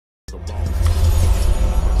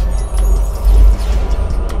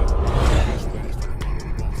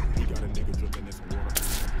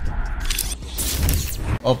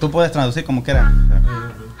O tú puedes traducir como quieras.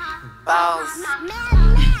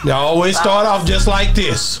 They always start off just like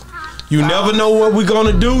this. You never know what we're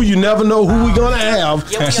gonna do. You never know who we're gonna have.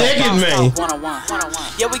 Second, man.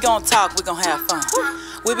 Yeah, we gonna talk. We gonna have fun.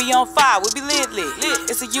 We be on fire. We be lit.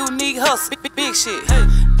 It's a unique hustle. Big shit.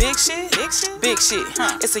 Big shit. Big shit. Big shit.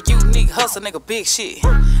 It's a unique hustle, nigga. Big shit.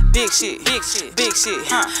 Big shit. Big shit. Big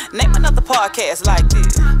shit. Name another podcast like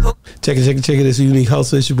this. Check it. It's a unique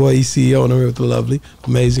hustle. It's your boy ECO, and I'm here with the lovely,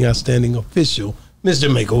 amazing, outstanding official Miss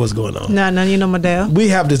Jamaica. What's going on? None, you know my dad. We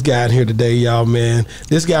have this guy in here today, y'all, man.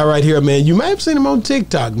 This guy right here, man, you might have seen him on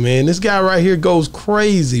TikTok, man. This guy right here goes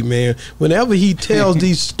crazy, man. Whenever he tells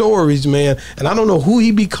these stories, man, and I don't know who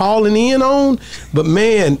he be calling in on, but,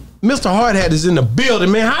 man, Mr. Hardhat is in the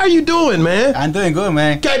building, man. How are you doing, man? I'm doing good,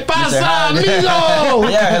 man. ¿Qué pasa, amigo?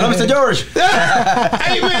 Yeah, hello, Mr. George.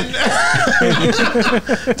 Hey, man.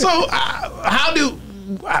 So,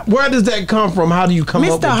 where does that come from? How do you come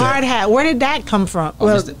up with Mr. that? Hardhat, where did that come from? Oh,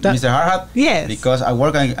 Mr. Hardhat? Yes. Because I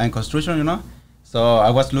work in construction, you know. So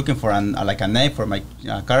I was looking for a name for my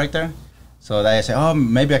character. So they say, oh,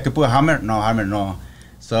 maybe I could put a hammer. No.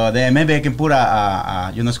 So then maybe I can put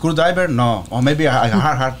a screwdriver. No. Or maybe a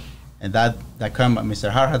Hardhat. And that come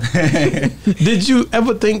Mr. Hardhat. Did you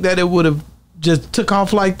ever think that it would have just took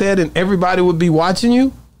off like that and everybody would be watching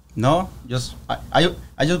you? No, just I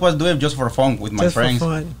just was doing it just for fun with my friends. For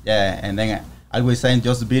fun. Yeah, and then I was saying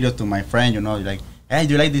just videos to my friend, you know, like, hey,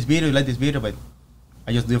 do you like this video? You like this video? But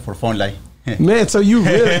I just do it for fun, like. Man, so you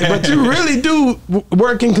really do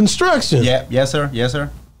work in construction? Yeah, yes sir.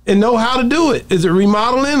 And know how to do it? Is it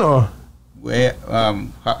remodeling or?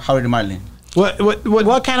 How remodeling?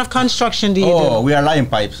 What kind of construction do you do? Oh, we are line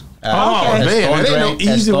pipes. Man, that ain't no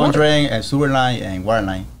easy stone work. drain, a sewer line, and water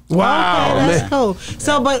line. Wow, okay, that's cool.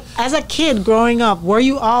 So, but as a kid growing up, were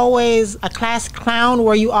you always a class clown?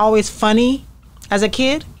 Were you always funny as a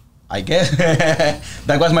kid? I guess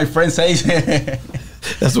that was my friend says.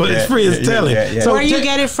 That's what his friend is telling. Yeah. So where you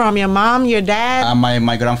get it from? Your mom, your dad?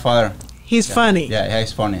 My grandfather. He's funny. Yeah,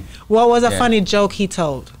 he's funny. What was a funny joke he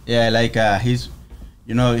told? Yeah, like he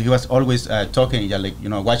was always talking, like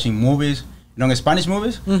watching movies. You know, in Spanish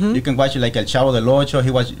movies, you can watch it like El Chavo del Ocho.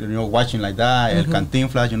 He was, watching like that, El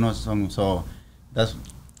Cantinflas. So that's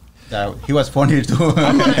he was funny too.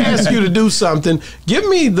 I'm gonna ask you to do something. Give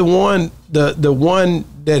me the one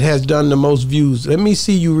that has done the most views. Let me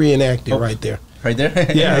see you reenact it right there. Right there.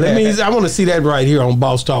 Yeah, I want to see that right here on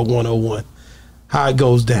Boss Talk 101. How it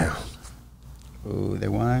goes down. Oh,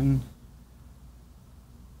 the one.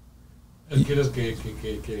 ¿Quieres que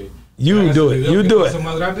You do it. You do it.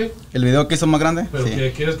 Más grande? El video que hizo más grande. Pero sí.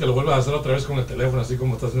 Que quieres que lo vuelvas a hacer otra vez con el teléfono, así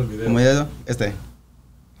como estás en el video. ¿Cómo es eso? Este.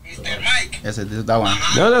 Mr. Mike. Ese, that one.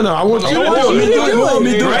 No. I want you to do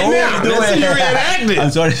it. Right now. Let's see you reenact it.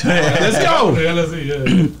 I'm sorry. Let's go.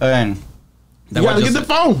 Okay. You gotta get the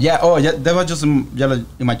phone. Yeah. Oh, yeah. That was just in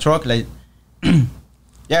my truck, like.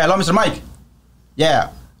 Yeah. Hello, Mr. Mike. Yeah.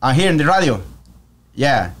 I'm here in the radio.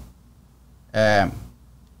 Yeah. Yeah.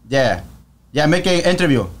 Make an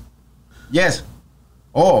interview. Yes.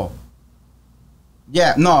 Oh.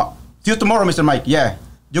 Yeah. No. See you tomorrow, Mr. Mike. Yeah.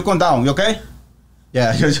 You come down. You okay?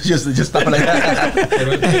 Yeah. Just stuff like that.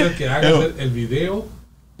 Pero él quiere que hagas el video.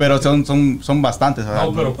 Pero son bastantes.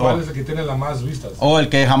 No, pero ¿cuál es el que tiene las más vistas? Oh, el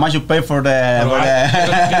que jamás you pay for the.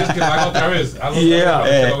 ¿Quieres que lo haga otra vez?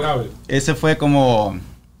 Ese fue como.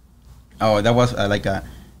 Oh, that was like a.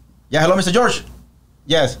 Yeah. Hello, Mr. George.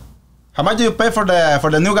 Yes. How much do you pay for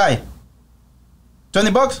the new guy?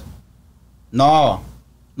 $20? No,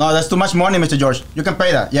 that's too much money, Mr. George. You can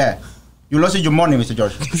pay that. Yeah, you lost your money, Mr.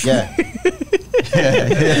 George. Yeah.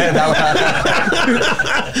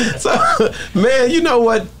 So, man, you know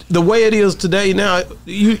what? The way it is today now,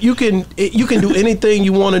 you can do anything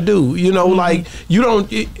you want to do. You know, like you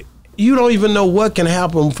don't even know what can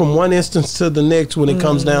happen from one instance to the next when it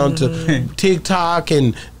comes down to TikTok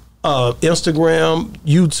and Instagram,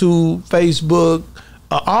 YouTube, Facebook.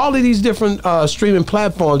 All of these different streaming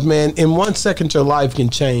platforms, man, in 1 second your life can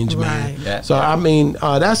change, man. Right. Yeah, so, I mean,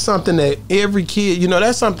 that's something that every kid,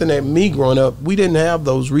 that's something that me growing up, we didn't have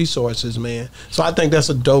those resources, man. So I think that's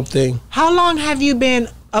a dope thing. How long have you been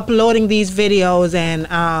uploading these videos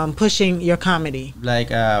and pushing your comedy? Like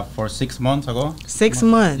for 6 months ago. 6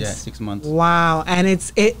 months? Yeah, 6 months. Wow. And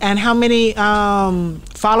and how many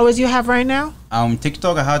followers you have right now?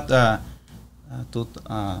 TikTok, I had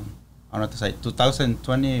I don't know to say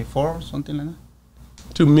 2024 something like that.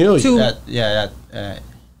 2 million. Yeah.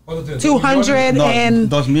 200 and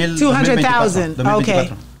 200,000.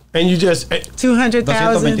 Okay. And you just 200,000.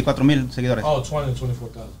 224,000 seguidores. Oh, 20,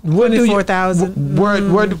 24,000. 24,000.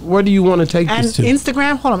 Where do you want to take And this to?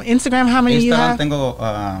 Instagram, hold on. Instagram, how many you Instagram have? tengo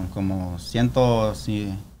como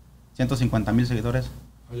 150,000 seguidores.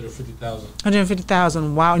 150,000.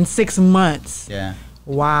 150,000. Wow, in 6 months. Yeah.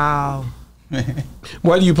 Wow.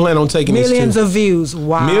 Where do you plan on taking Millions this to? of views.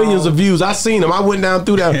 Wow. Millions of views. I seen them. I went down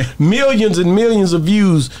through that. Millions and millions of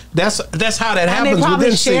views. That's how that And happens they're probably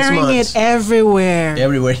within 6 sharing months. it everywhere.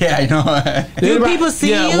 Everywhere, yeah, I know. Do people see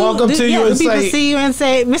you? Welcome to you do and people say, see you and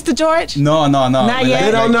say, Mr. George? No. Not yet?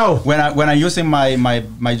 They don't know. When I'm using my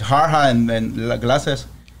hard hat and glasses.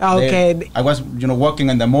 Okay. I was, walking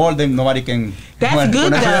in the mall. Then nobody can. That's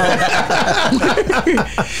good though.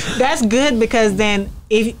 That's good because then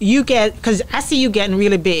if you because I see you getting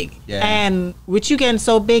really big, and with you getting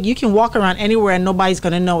so big, you can walk around anywhere and nobody's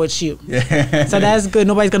gonna know it's you. Yeah. So that's good.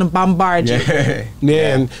 Nobody's gonna bombard you.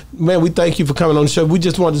 Yeah, and man, we thank you for coming on the show. We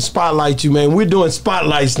just wanted to spotlight you, man. We're doing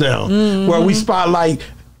spotlights now, where we spotlight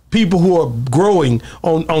people who are growing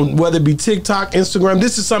on whether it be TikTok, Instagram.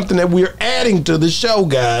 This is something that we're adding to the show,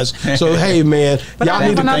 guys. So hey, man, But y'all I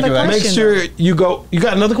need have to another make question, sure you go. You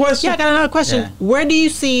got another question? Yeah, I got another question. Yeah. Where do you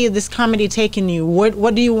see this comedy taking you?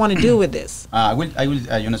 What do you want to do with this? I will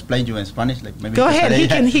explain you in Spanish. Like maybe Go ahead.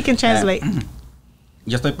 He can translate.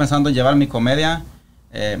 Yo estoy pensando en llevar mi comedia.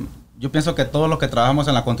 Yo pienso que todos los que trabajamos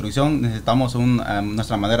en la construcción necesitamos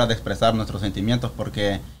nuestra manera de expresar nuestros sentimientos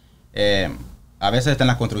porque a veces en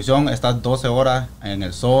la construcción estás 12 horas en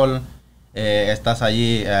el sol, estás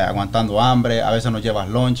allí aguantando hambre, a veces no llevas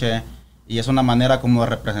lonche y es una manera como de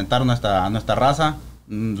representar nuestra raza,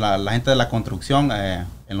 la gente de la construcción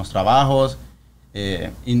en los trabajos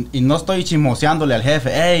y no estoy chismoseándole al jefe,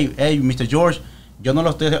 hey, Mr. George, yo no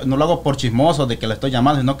lo hago por chismoso de que le estoy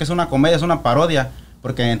llamando, sino que es una comedia, es una parodia,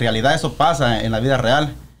 porque en realidad eso pasa en la vida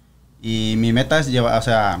real y mi meta es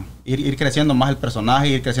ir creciendo más el personaje,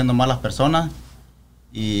 ir creciendo más las personas.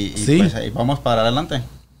 Y pues ahí vamos para adelante.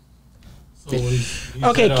 So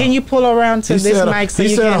Okay, can you pull around to this mic so he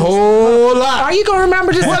you said can... a whole lot. Are you gonna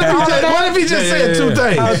remember just What if he just said two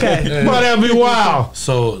things? Okay. But that'd be wild.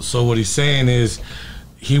 So what he's saying is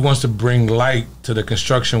he wants to bring light to the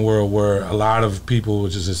construction world where a lot of people,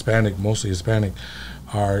 which is Hispanic, mostly Hispanic,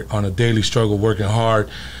 are on a daily struggle, working hard,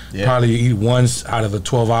 probably eat once out of the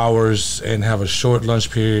 12 hours and have a short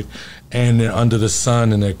lunch period, and they're under the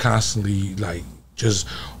sun and they're constantly like just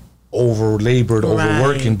over-labored,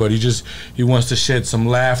 overworking, but he wants to shed some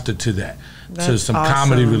laughter to that. To some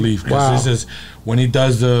comedy relief. Because this is when he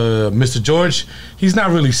does the Mr. George, he's not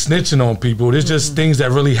really snitching on people. It's just things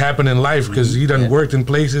that really happen in life because he done worked in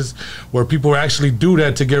places where people actually do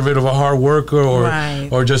that to get rid of a hard worker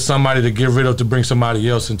or just somebody to get rid of to bring somebody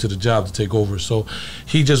else into the job to take over. So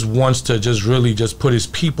he just wants to just really just put his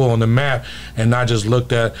people on the map and not just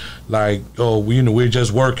looked at like, oh, we're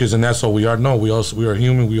just workers and that's all we are. No, we are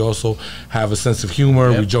human. We also have a sense of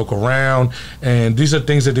humor. We joke around, and these are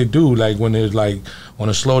things that they do. Like when they're like on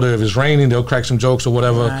a slow day if it's raining, they'll crack some jokes or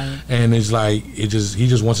whatever, and it's like he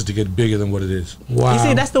just wants it to get bigger than what it is. Wow. You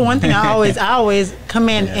see, that's the one thing I always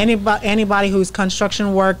commend anybody who's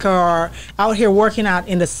construction worker or out here working out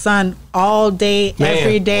in the sun all day,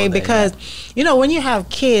 every day, because you know when you have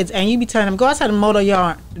kids and you be telling them go outside and mow the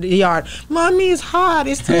yard, mommy, it's hot,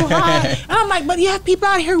 it's too hot, and I'm like, but you have people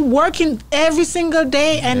out here working every single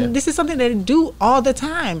day, and this is something they do all the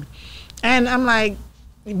time, and I'm like,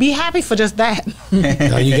 be happy for just that.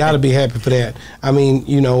 No, you got to be happy for that. I mean,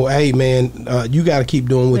 you know, hey, man, you got to keep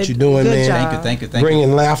doing what you're doing, Good man. job. Thank you.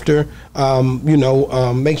 Bringing laughter.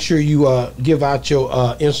 Make sure you give out your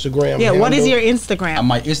Instagram. Yeah, what is handle. your Instagram?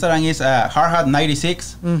 My Instagram is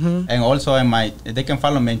hardhat96, and also they can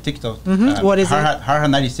follow me on TikTok. What is it?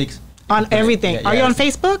 Hardhat96. On everything. Are you on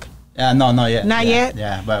Facebook? No, not yet. Not yet?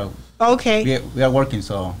 Yeah, but Okay. we are working,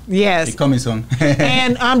 so Yes. it's coming soon.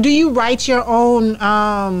 And do you write your own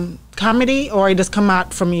comedy, or it just come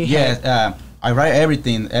out from your head? Yes, I write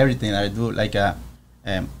everything I do. Like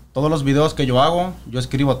todos los videos que yo hago, yo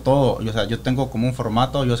escribo todo. O sea, yo tengo como un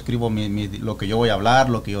formato, yo escribo lo que yo voy a hablar,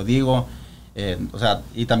 lo que yo digo. O sea,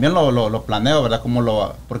 y también lo planeo, ¿verdad?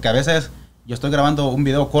 Porque a veces yo estoy grabando un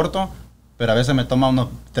video corto, pero a veces me toma unos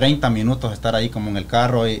 30 minutos estar ahí como en el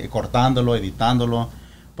carro y cortándolo, editándolo.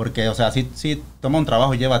 Porque, o sea, sí toma un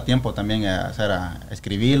trabajo, lleva tiempo también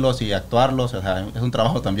escribirlos y actuarlos, o sea, es un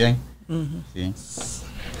trabajo también. Sí.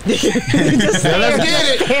 Just Yeah, let's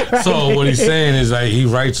get it. So what he's saying is like he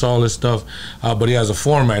writes all this stuff, but he has a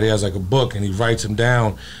format. He has like a book, and he writes them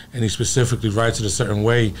down, and he specifically writes it a certain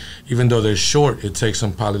way. Even though they're short, it takes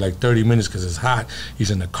him probably like 30 minutes because it's hot.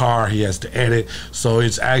 He's in the car. He has to edit, so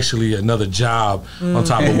it's actually another job on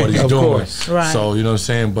top of what he's doing. Right. So you know what I'm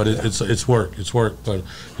saying. But it's work. It's work. But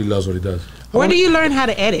he loves what he does. Where do you learn how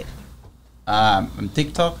to edit?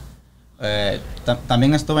 TikTok.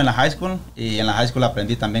 También estuve en la high school y en la high school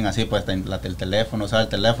aprendí también así pues el teléfono, usar el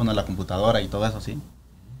teléfono, la computadora y todo eso sí.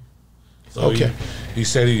 So okay. He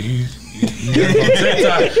said he learned on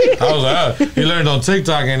TikTok. I was like, he learned on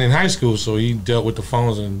TikTok and in high school, so he dealt with the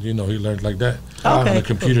phones and he learned like that. Okay. On the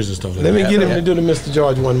computers and stuff like Let that. me get him to do the Mr.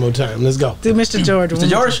 George one more time. Let's go. Do Mr. George. Mr.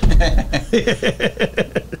 George.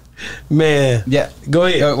 Man. Yeah. Go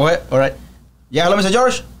ahead. Go ahead. All right. Yeah, hello, Mr.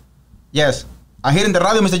 George. Yes. I'm here in the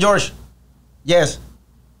radio, Mr. George. Yes.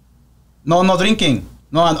 No drinking.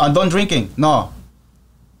 No, I'm done drinking. No,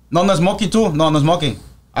 smoking too. No smoking.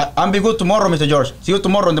 I'll be good tomorrow, Mr. George. See you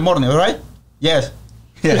tomorrow in the morning, all right? Yes.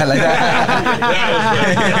 Yeah, like that.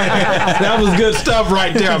 That was good stuff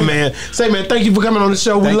right there, man. Say, man, thank you for coming on the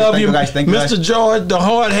show. We love you. Guys. Thank you, Mr. George, the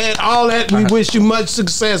hard hat, all that. We wish you much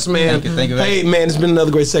success, man. Thank you, guys. Hey, man, it's been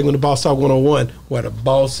another great segment of Boss Talk 101, where the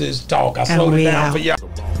bosses talk. I slowed it down for y'all.